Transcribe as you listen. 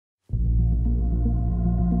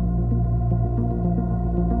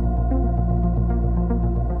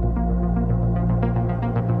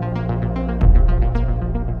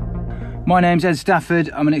My name's Ed Stafford,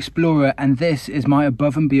 I'm an explorer, and this is my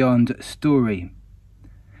above and beyond story.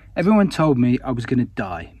 Everyone told me I was going to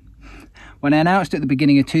die. When I announced at the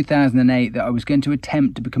beginning of 2008 that I was going to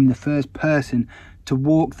attempt to become the first person to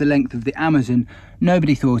walk the length of the Amazon,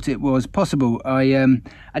 nobody thought it was possible. I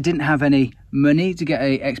didn't have any money to get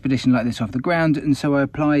an expedition like this off the ground, and so I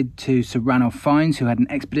applied to Sir Ranulph Fiennes, who had an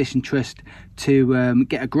expedition trust, to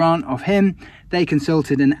get a grant off him. They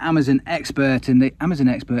consulted an Amazon expert, and the Amazon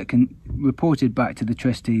expert reported back to the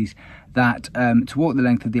trustees that to walk the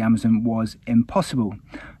length of the Amazon was impossible.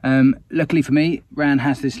 Luckily for me, RAN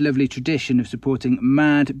has this lovely tradition of supporting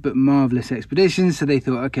mad but marvellous expeditions, so they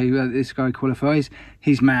thought, okay, well, this guy qualifies,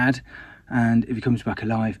 he's mad, and if he comes back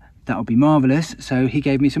alive, that'll be marvellous. So he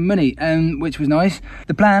gave me some money, which was nice.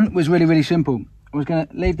 The plan was really simple. I was going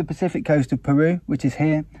to leave the Pacific coast of Peru, which is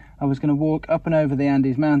here. I was going to walk up and over the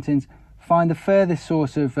Andes Mountains, find the furthest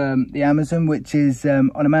source of the Amazon, which is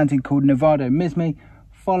on a mountain called Nevado Mismi,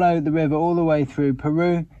 follow the river all the way through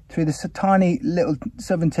Peru, through the tiny little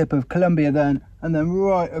southern tip of Colombia then, and then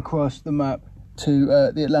right across the map to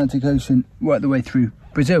the Atlantic Ocean, right the way through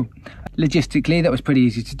Brazil. Logistically, that was pretty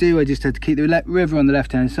easy to do. I just had to keep the river on the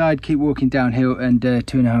left-hand side, keep walking downhill, and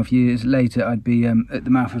 2.5 years later, I'd be at the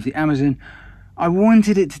mouth of the Amazon. I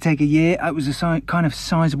wanted it to take a year. It was a kind of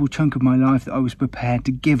sizable chunk of my life that I was prepared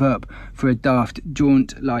to give up for a daft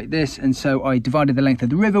jaunt like this, and so I divided the length of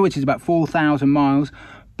the river, which is about 4,000 miles,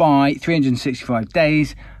 by 365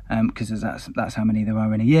 days, because that's how many there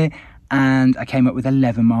are in a year, and I came up with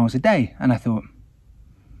 11 miles a day, and I thought,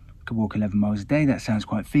 I could walk 11 miles a day, that sounds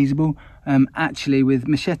quite feasible. Actually, with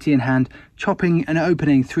machete in hand, chopping and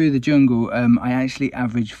opening through the jungle, I actually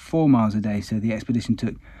averaged 4 miles a day, so the expedition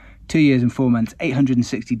took 2 years and 4 months,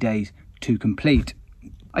 860 days to complete.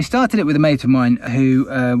 I started it with a mate of mine who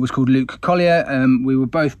was called Luke Collier. We were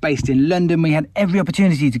both based in London. We had every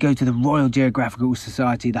opportunity to go to the Royal Geographical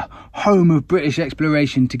Society, the home of British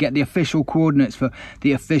exploration, to get the official coordinates for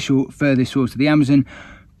the official furthest source of the Amazon.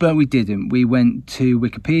 But we didn't. We went to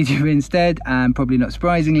Wikipedia instead, and probably not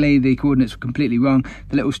surprisingly, the coordinates were completely wrong.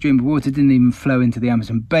 The little stream of water didn't even flow into the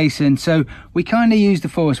Amazon basin. So we kind of used the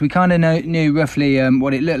force. We kind of knew roughly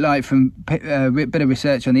what it looked like from a bit of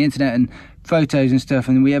research on the internet and photos and stuff,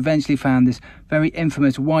 and we eventually found this very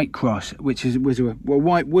infamous white cross, which was a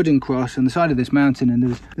white wooden cross on the side of this mountain, and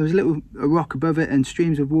there was a rock above it and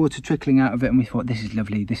streams of water trickling out of it, and we thought, this is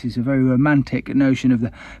lovely, this is a very romantic notion of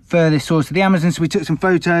the furthest source of the Amazon. So we took some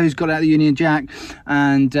photos, got out the Union Jack,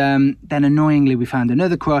 and then annoyingly we found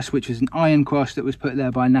another cross, which was an iron cross that was put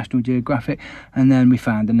there by National Geographic, and then we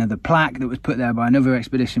found another plaque that was put there by another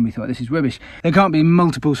expedition. We thought, this is rubbish, there can't be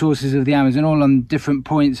multiple sources of the Amazon all on different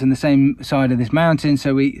points in the same side of this mountain.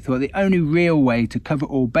 So we thought the only real way to cover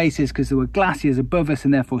all bases, because there were glaciers above us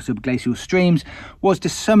and therefore subglacial streams, was to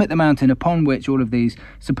summit the mountain upon which all of these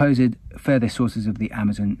supposed furthest sources of the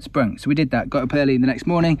Amazon sprung. So we did that, got up early the next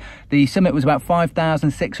morning. The summit was about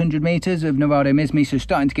 5,600 meters of Nevado Mismi, so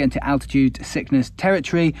starting to get into altitude sickness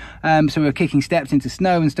territory. So we were kicking steps into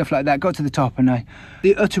snow and stuff like that. Got to the top, and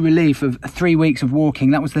the utter relief of 3 weeks of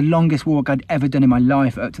walking. That was the longest walk I'd ever done in my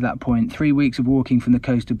life up to that point. 3 weeks of walking from the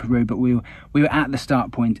coast of Peru, but we were at the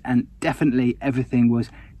start point, and definitely everything was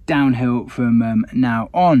downhill from now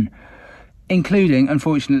on, including,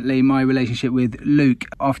 unfortunately, my relationship with Luke.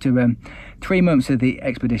 After 3 months of the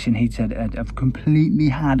expedition, he'd said, I've completely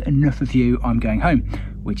had enough of you, I'm going home,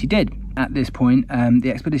 which he did. At this point,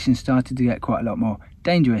 the expedition started to get quite a lot more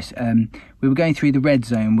dangerous. We were going through the red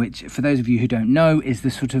zone, which, for those of you who don't know, is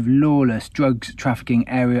the sort of lawless drugs trafficking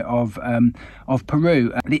area of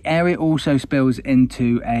Peru. The area also spills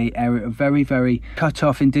into an area of very cut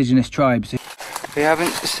off indigenous tribes. We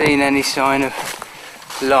haven't seen any sign of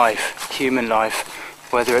life, human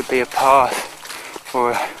life, whether it be a path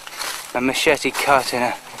or a machete cut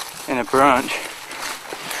in a branch,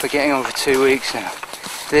 for getting on for 2 weeks now.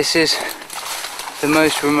 This is the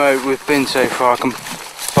most remote we've been so far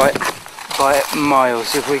by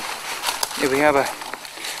miles. If we have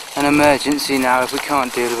an emergency now, if we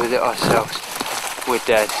can't deal with it ourselves, we're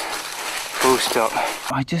dead. Full stop.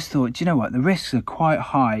 I just thought, do you know what, the risks are quite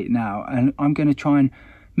high now, and I'm going to try and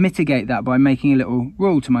mitigate that by making a little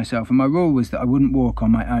rule to myself. And my rule was that I wouldn't walk on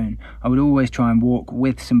my own. I would always try and walk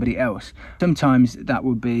with somebody else. Sometimes that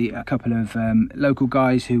would be a couple of local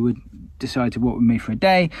guys who would decide to walk with me for a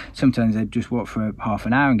day. Sometimes they'd just walk for half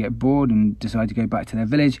an hour and get bored and decide to go back to their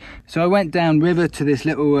village. So I went down river to this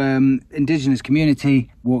little indigenous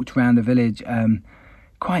community, walked around the village,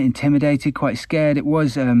 quite intimidated, quite scared. It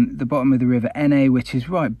was the bottom of the river Na, which is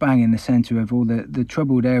right bang in the centre of all the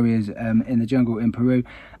troubled areas in the jungle in Peru.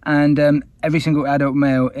 And every single adult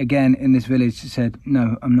male, again, in this village said,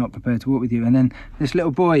 no, I'm not prepared to walk with you. And then this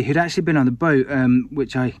little boy who'd actually been on the boat,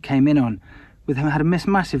 which I came in on, with him, had a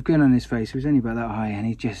massive grin on his face. He was only about that high, and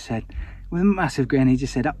he just said, with a massive grin, he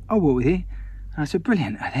just said, I'll walk with you. And I said,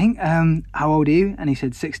 brilliant, I think. How old are you? And he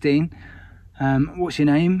said, 16. What's your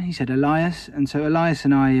name? He said, Elias. And so Elias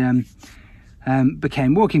and I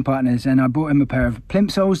became walking partners, and I bought him a pair of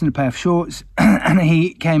plimsolls and a pair of shorts, and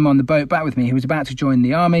he came on the boat back with me. He was about to join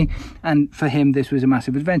the army, and for him this was a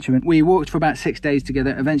massive adventure. And we walked for about 6 days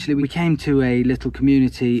together. Eventually we came to a little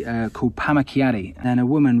community called Pamakiari. Then a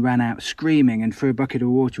woman ran out screaming and threw a bucket of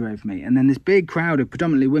water over me, and then this big crowd of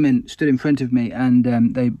predominantly women stood in front of me, and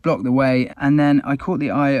they blocked the way. And then I caught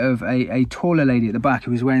the eye of a taller lady at the back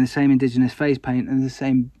who was wearing the same indigenous face paint and the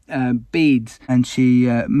same beads, and she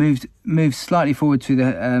moved slightly forward to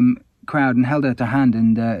the crowd and held out her hand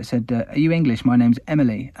and said, are you English? My name's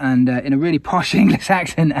Emily. And in a really posh English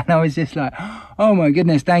accent, and I was just like, oh my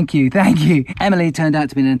goodness, thank you. Emily turned out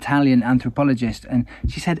to be an Italian anthropologist, and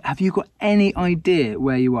she said, have you got any idea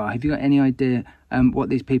where you are? Have you got any idea what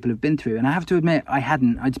these people have been through? And I have to admit, I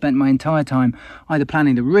hadn't. I'd spent my entire time either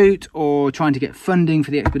planning the route or trying to get funding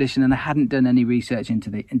for the expedition, and I hadn't done any research into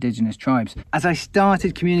the indigenous tribes. As I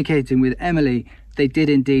started communicating with Emily, they did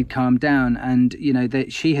indeed calm down, and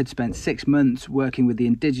she had spent 6 months working with the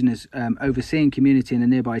indigenous overseeing community in a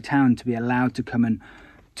nearby town to be allowed to come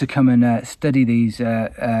and study these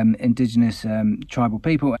indigenous tribal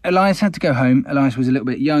people. Elias had to go home. Elias was a little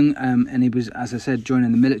bit young, and he was, as I said,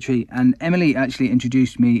 joining the military. And Emily actually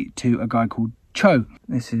introduced me to a guy called Cho.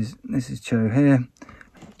 This is Cho here.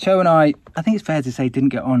 Cho and I think it's fair to say, didn't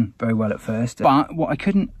get on very well at first. But what I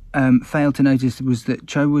couldn't fail to notice was that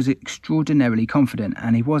Cho was extraordinarily confident,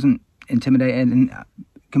 and he wasn't intimidated, and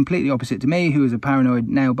completely opposite to me, who was a paranoid,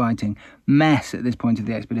 nail-biting mess at this point of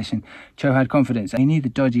the expedition. Cho had confidence. He knew the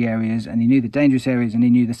dodgy areas, and he knew the dangerous areas, and he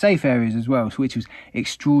knew the safe areas as well, which was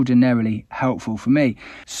extraordinarily helpful for me.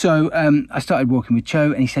 So I started walking with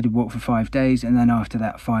Cho, and he said he'd walk for 5 days, and then after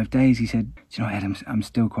that 5 days, he said, do you know what, Ed, I'm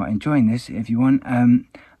still quite enjoying this, if you want,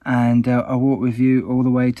 and I'll walk with you all the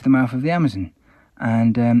way to the mouth of the Amazon.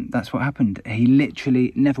 And that's what happened. He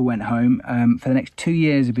literally never went home. For the next 2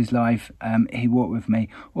 years of his life, he walked with me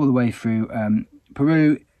all the way through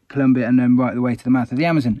Peru, Colombia, and then right the way to the mouth of the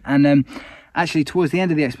Amazon. And actually, towards the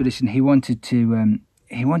end of the expedition, he wanted to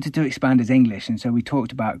expand his English, and so we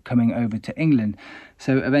talked about coming over to England.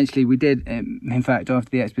 So eventually we did. In fact, after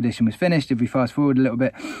the expedition was finished, if we fast forward a little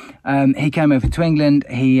bit, he came over to England.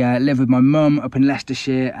 He lived with my mum up in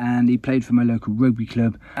Leicestershire, and he played for my local rugby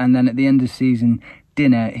club. And then at the end of season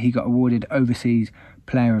dinner, he got awarded Overseas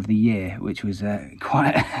Player of the Year, which was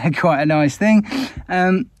quite a nice thing.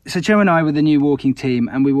 So Joe and I were the new walking team,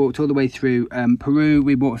 and we walked all the way through Peru.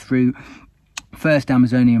 We walked through first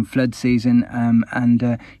Amazonian flood season, and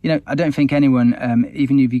I don't think anyone,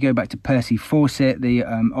 even if you go back to Percy Fawcett, the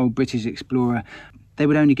old British explorer, they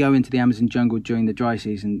would only go into the Amazon jungle during the dry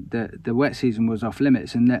season. The wet season was off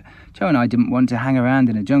limits, and that Joe and I didn't want to hang around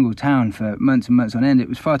in a jungle town for months and months on end. It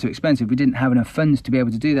was far too expensive. We didn't have enough funds to be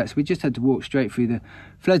able to do that, so we just had to walk straight through the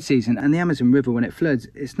flood season. And the Amazon River, when it floods,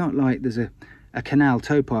 it's not like there's a canal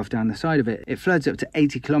towpath down the side of it. It floods up to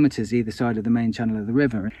 80 kilometres either side of the main channel of the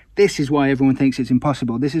river. This is why everyone thinks it's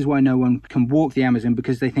impossible. This is why no one can walk the Amazon,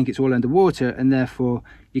 because they think it's all underwater and therefore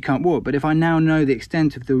you can't walk. But if I now know the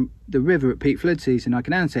extent of the river at peak flood season, I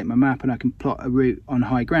can annotate my map and I can plot a route on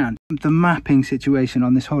high ground. The mapping situation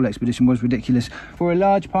on this whole expedition was ridiculous. For a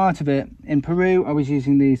large part of it, in Peru, I was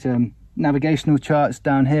using these navigational charts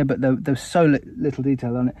down here, but there's so little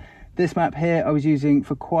detail on it. This map here I was using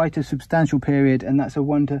for quite a substantial period, and that's a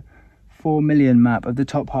 1 to 4 million map of the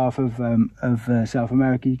top half of South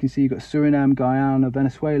America. You can see you've got Suriname, Guyana,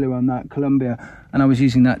 Venezuela on that, Colombia, and I was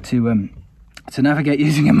using that to navigate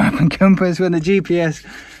using a map and compass when the GPS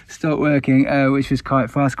stopped working, which was quite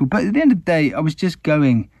farcical. But at the end of the day, I was just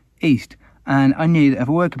going east. And I knew that if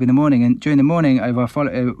I woke up in the morning, and during the morning I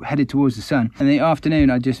headed towards the sun, and in the afternoon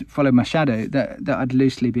I just followed my shadow, that I'd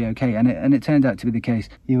loosely be okay. And it turned out to be the case.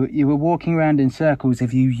 You were walking around in circles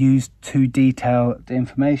if you used too detailed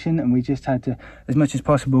information, and we just had to, as much as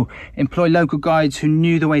possible, employ local guides who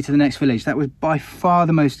knew the way to the next village. That was by far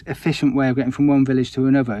the most efficient way of getting from one village to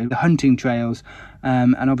another. The hunting trails,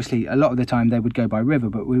 and obviously a lot of the time they would go by river,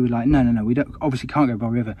 but we were like, no, we obviously can't go by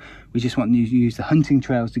river. We just want to use the hunting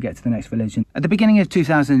trails to get to the next village. And at the beginning of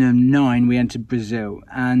 2009, we entered Brazil,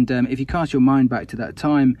 and if you cast your mind back to that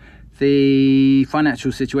time, The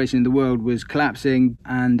financial situation in the world was collapsing,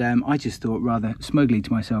 and I just thought rather smugly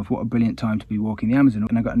to myself, what a brilliant time to be walking the Amazon.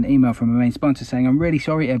 And I got an email from a main sponsor saying, I'm really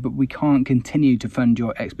sorry, Ed, but we can't continue to fund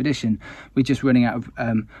your expedition. We're just running out of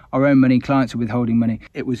our own money. Clients are withholding money.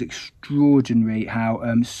 It was extraordinary how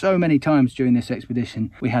so many times during this expedition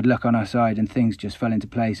we had luck on our side and things just fell into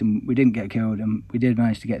place, and we didn't get killed, and we did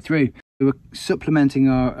manage to get through. We were supplementing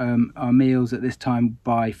our meals at this time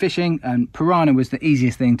by fishing, and piranha was the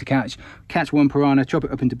easiest thing to catch. Catch one piranha, chop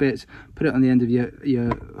it up into bits, put it on the end of your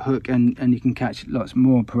hook, and you can catch lots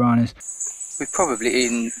more piranhas. We've probably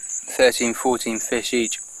eaten 13, 14 fish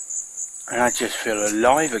each, and I just feel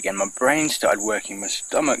alive again. My brain started working, my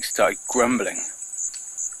stomach started grumbling.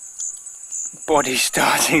 Body's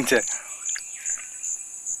starting to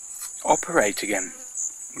operate again.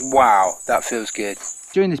 Wow, that feels good.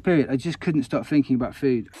 During this period, I just couldn't stop thinking about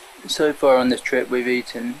food. So far on this trip, we've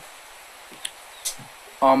eaten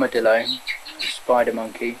armadillo, spider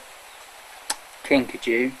monkey,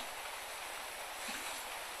 kinkajou,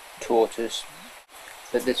 tortoise,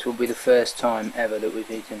 but this will be the first time ever that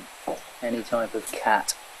we've eaten any type of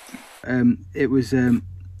cat. It was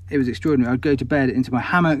extraordinary. I'd go to bed into my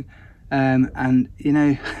hammock, and you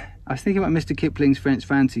know, I was thinking about Mr. Kipling's French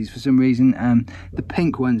Fancies for some reason. The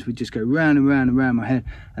pink ones would just go round and round and round my head.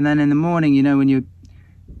 And then in the morning, you know, when you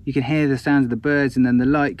can hear the sounds of the birds, and then the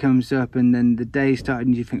light comes up, and then the day started,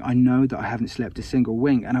 and you think, I know that I haven't slept a single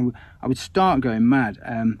wink. And I would start going mad.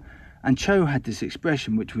 And Cho had this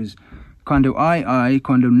expression, which was, quando I,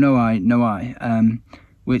 quando no I,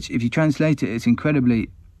 which if you translate it, it's incredibly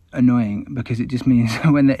annoying, because it just means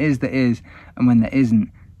when there is, and when there isn't,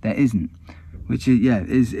 there isn't. Which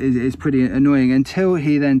is pretty annoying, until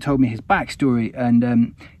he then told me his backstory.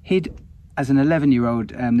 And he'd, as an 11-year-old,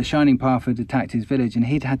 the Shining Path had attacked his village, and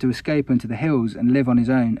he'd had to escape into the hills and live on his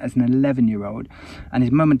own as an 11-year-old. And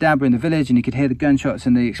his mum and dad were in the village, and he could hear the gunshots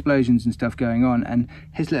and the explosions and stuff going on. And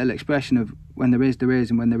his little expression of when there is,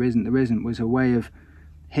 and when there isn't, was a way of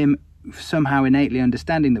him somehow innately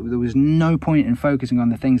understanding that there was no point in focusing on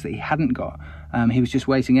the things that he hadn't got. He was just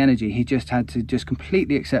wasting energy. He just had to just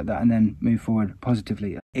completely accept that and then move forward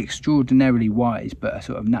positively. Extraordinarily wise, but a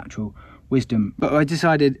sort of natural wisdom. But I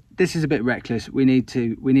decided this is a bit reckless. We need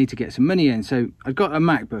to get some money in. So I got a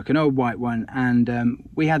MacBook, an old white one, and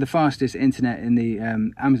we had the fastest internet in the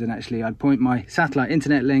Amazon. Actually, I'd point my satellite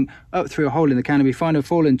internet link up through a hole in the canopy, find a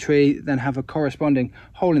fallen tree, then have a corresponding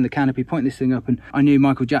hole in the canopy, point this thing up, and I knew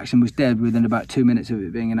Michael Jackson was dead within about 2 minutes of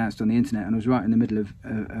it being announced on the internet, and I was right in the middle of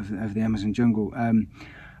the Amazon jungle.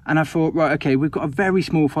 And I thought, right, okay, we've got a very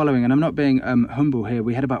small following, and I'm not being humble here.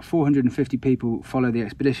 We had about 450 people follow the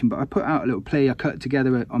expedition, but I put out a little plea. I cut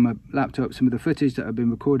together on my laptop some of the footage that I've been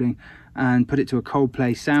recording and put it to a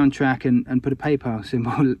Coldplay soundtrack, and put a PayPal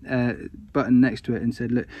symbol button next to it and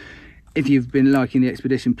said, look, if you've been liking the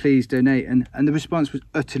expedition, please donate. And the response was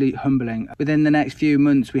utterly humbling. Within the next few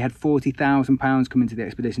months, we had £40,000 come into the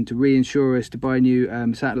expedition to reinsure us, to buy new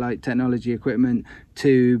satellite technology equipment,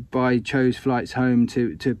 to buy Cho's flights home,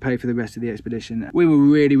 to pay for the rest of the expedition. We were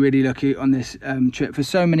really, really lucky on this trip for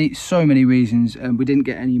so many reasons. We didn't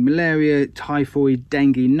get any malaria, typhoid,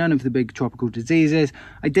 dengue, none of the big tropical diseases.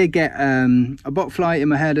 I did get a botfly in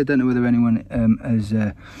my head. I don't know whether anyone has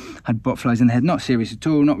had botflies in the head. Not serious at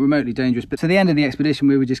all, not remotely dangerous. But to the end of the expedition,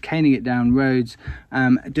 we were just caning it down roads,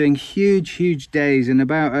 doing huge days, and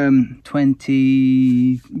about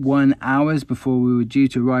 21 hours before we were due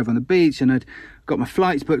to arrive on the beach, and I'd got my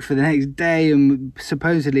flights booked for the next day, and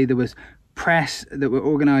supposedly there was press that were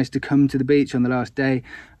organised to come to the beach on the last day.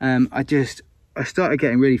 I started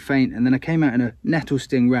getting really faint, and then I came out in a nettle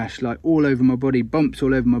sting rash, like all over my body, bumps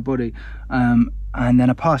all over my body, and then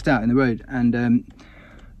I passed out in the road. And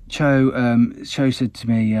Cho said to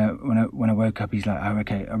me when I woke up, he's like, oh,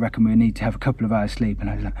 okay, I reckon we need to have a couple of hours sleep. And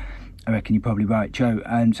I was like, I reckon you're probably right, Cho.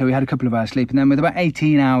 And so we had a couple of hours sleep, and then with about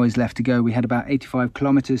 18 hours left to go, we had about 85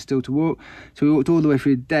 kilometres still to walk. So we walked all the way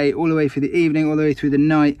through the day, all the way through the evening, all the way through the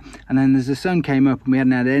night. And then as the sun came up and we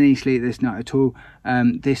hadn't had any sleep this night at all,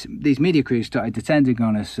 these media crews started descending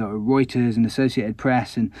on us, sort of Reuters and Associated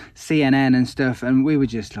Press and CNN and stuff, and we were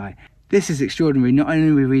just like, this is extraordinary. Not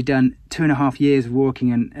only have we done 2.5 years of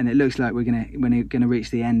walking, and it looks like we're gonna reach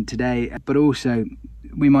the end today, but also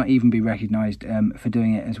we might even be recognised for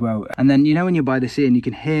doing it as well. And then, you know, when you're by the sea and you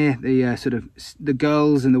can hear the sort of the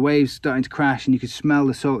gulls and the waves starting to crash, and you could smell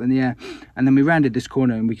the salt in the air. And then we rounded this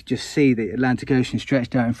corner and we could just see the Atlantic Ocean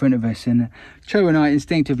stretched out in front of us. And Cho and I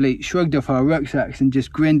instinctively shrugged off our rucksacks and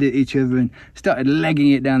just grinned at each other and started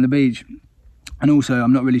legging it down the beach. And also,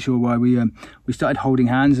 I'm not really sure why we started holding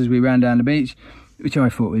hands as we ran down the beach, which I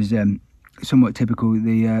thought was somewhat typical.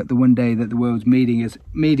 The one day that the world's media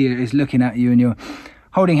is looking at you and you're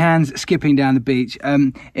holding hands, skipping down the beach.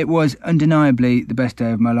 It was undeniably the best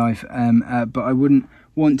day of my life, but I wouldn't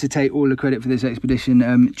want to take all the credit for this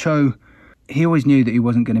expedition. Cho, he always knew that he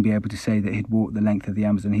wasn't going to be able to say that he'd walked the length of the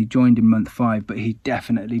Amazon. He joined in month 5, but he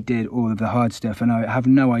definitely did all of the hard stuff, and I have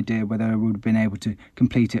no idea whether I would have been able to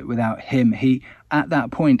complete it without him. At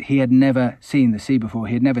that point, he had never seen the sea before.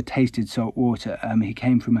 He had never tasted salt water. He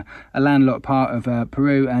came from a landlocked part of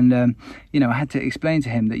Peru, and I had to explain to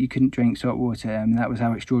him that you couldn't drink salt water, and that was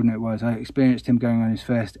how extraordinary it was. I experienced him going on his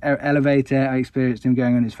first elevator. I experienced him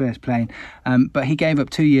going on his first plane, but he gave up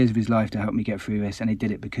 2 years of his life to help me get through this, and he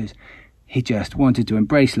did it because he just wanted to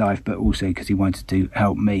embrace life, but also because he wanted to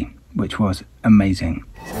help me, which was amazing.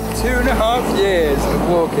 2.5 years of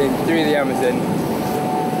walking through the Amazon,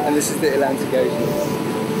 and this is the Atlantic Ocean.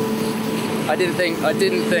 I didn't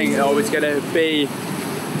think I was going to be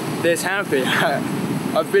this happy.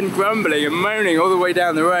 I've been grumbling and moaning all the way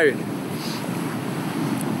down the road.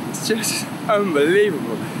 It's just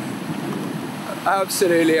unbelievable.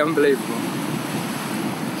 Absolutely unbelievable.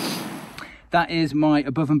 That is my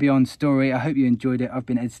above and beyond story. I hope you enjoyed it. I've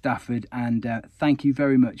been Ed Stafford, and thank you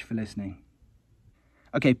very much for listening.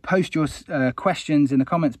 Okay, post your questions in the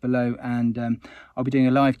comments below, and I'll be doing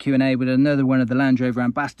a live Q&A with another one of the Land Rover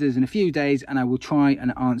ambassadors in a few days, and I will try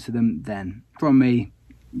and answer them then. From me,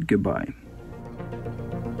 goodbye.